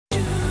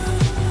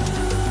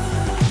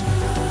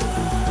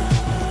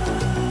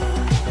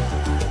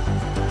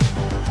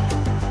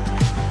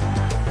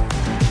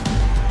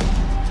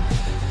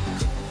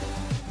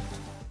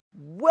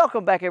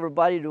Welcome back,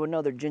 everybody, to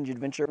another Ginge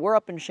Adventure. We're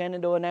up in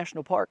Shenandoah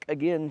National Park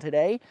again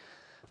today.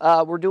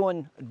 We're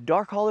doing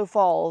Dark Hollow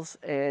Falls,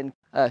 and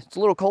it's a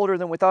little colder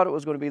than we thought it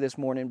was going to be this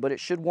morning, but it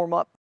should warm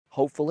up,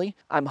 hopefully.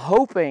 I'm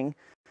hoping,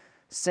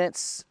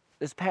 since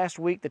this past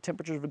week, the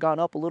temperatures have gone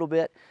up a little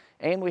bit,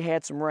 and we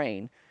had some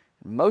rain.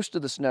 Most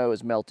of the snow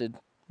is melted,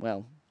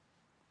 well,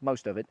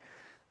 most of it,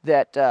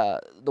 that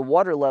the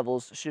water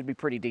levels should be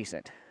pretty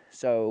decent.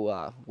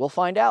 So we'll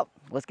find out.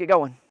 Let's get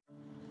going.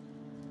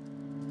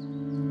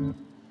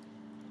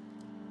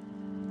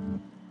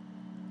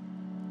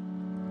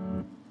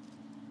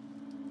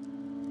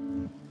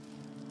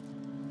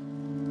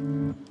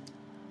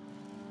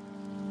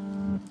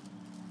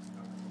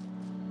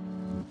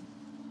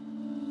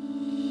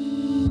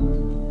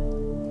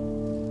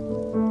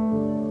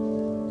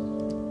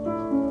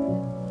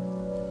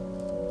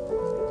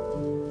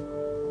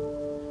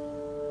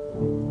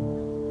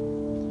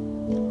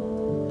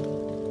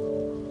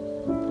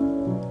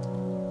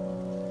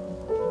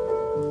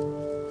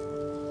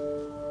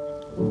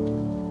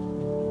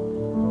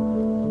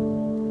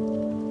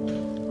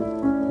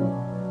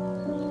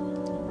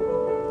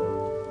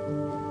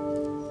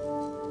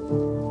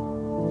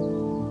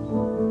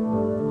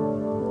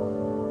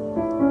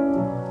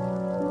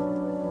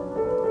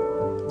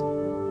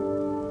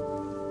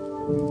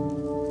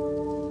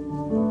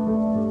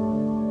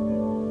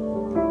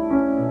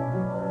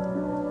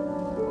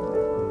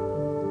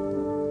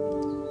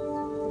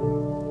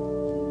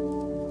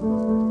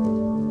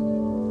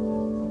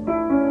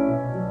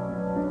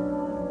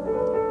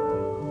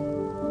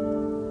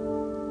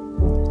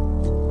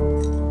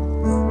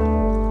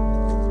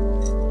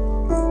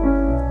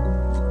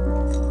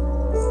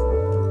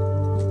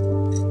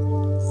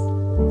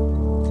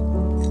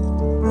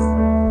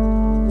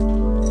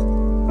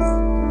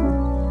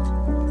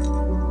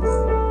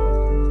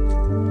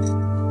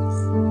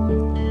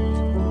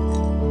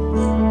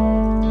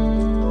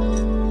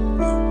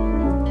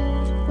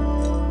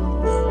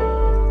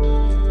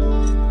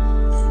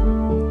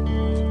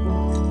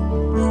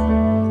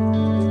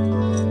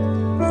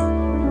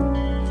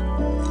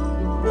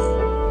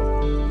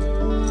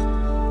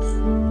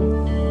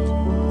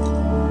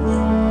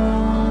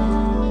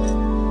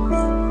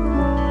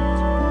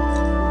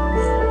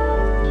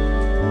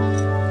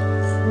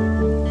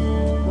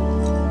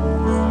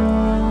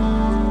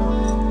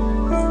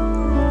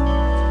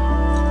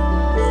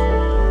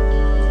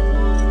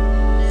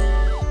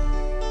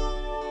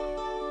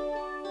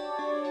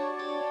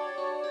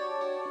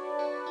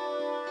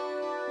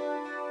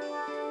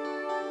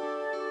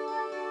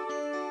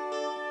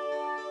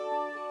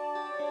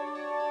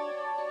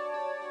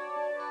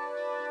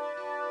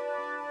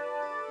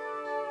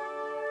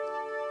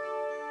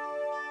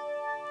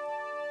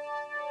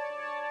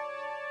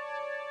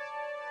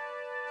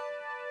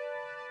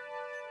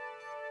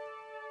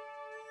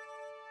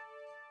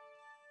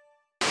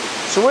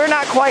 So we're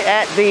not quite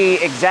at the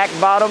exact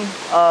bottom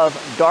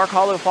of Dark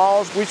Hollow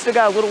Falls. We've still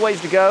got a little ways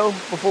to go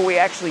before we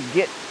actually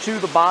get to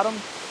the bottom.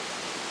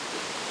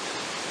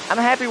 I'm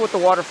happy with the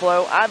water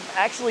flow. I've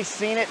actually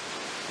seen it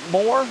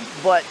more,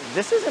 but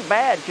this isn't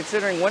bad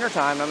considering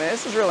wintertime. I mean,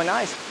 this is really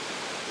nice.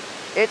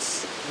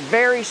 It's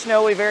very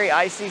snowy, very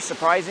icy,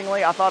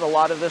 surprisingly. I thought a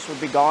lot of this would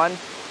be gone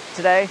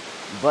today,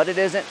 but it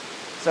isn't.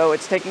 So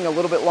it's taking a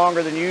little bit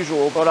longer than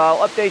usual, but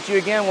I'll update you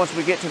again once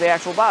we get to the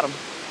actual bottom.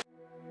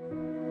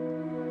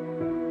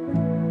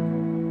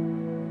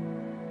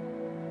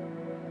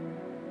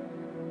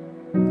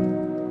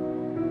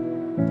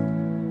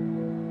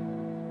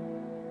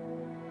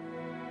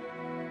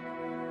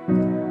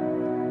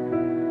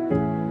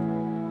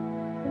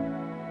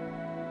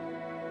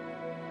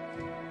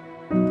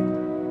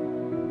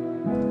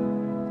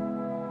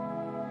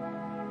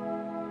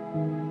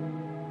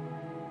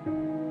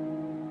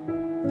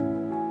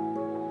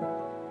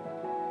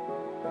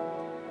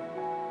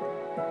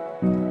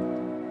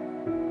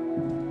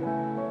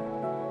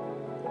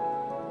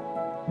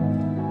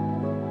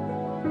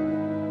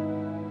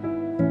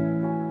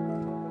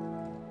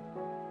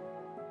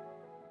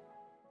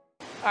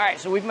 All right,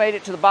 so we've made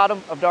it to the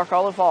bottom of Dark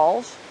Hollow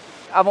Falls.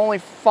 I've only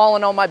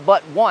fallen on my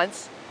butt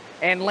once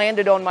and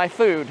landed on my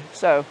food,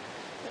 so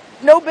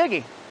no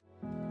biggie.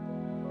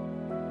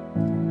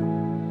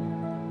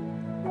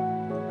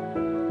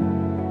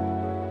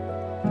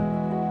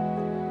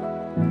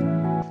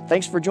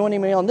 Thanks for joining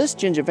me on this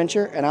Ginge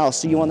Adventure, and I'll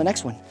see you on the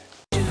next one.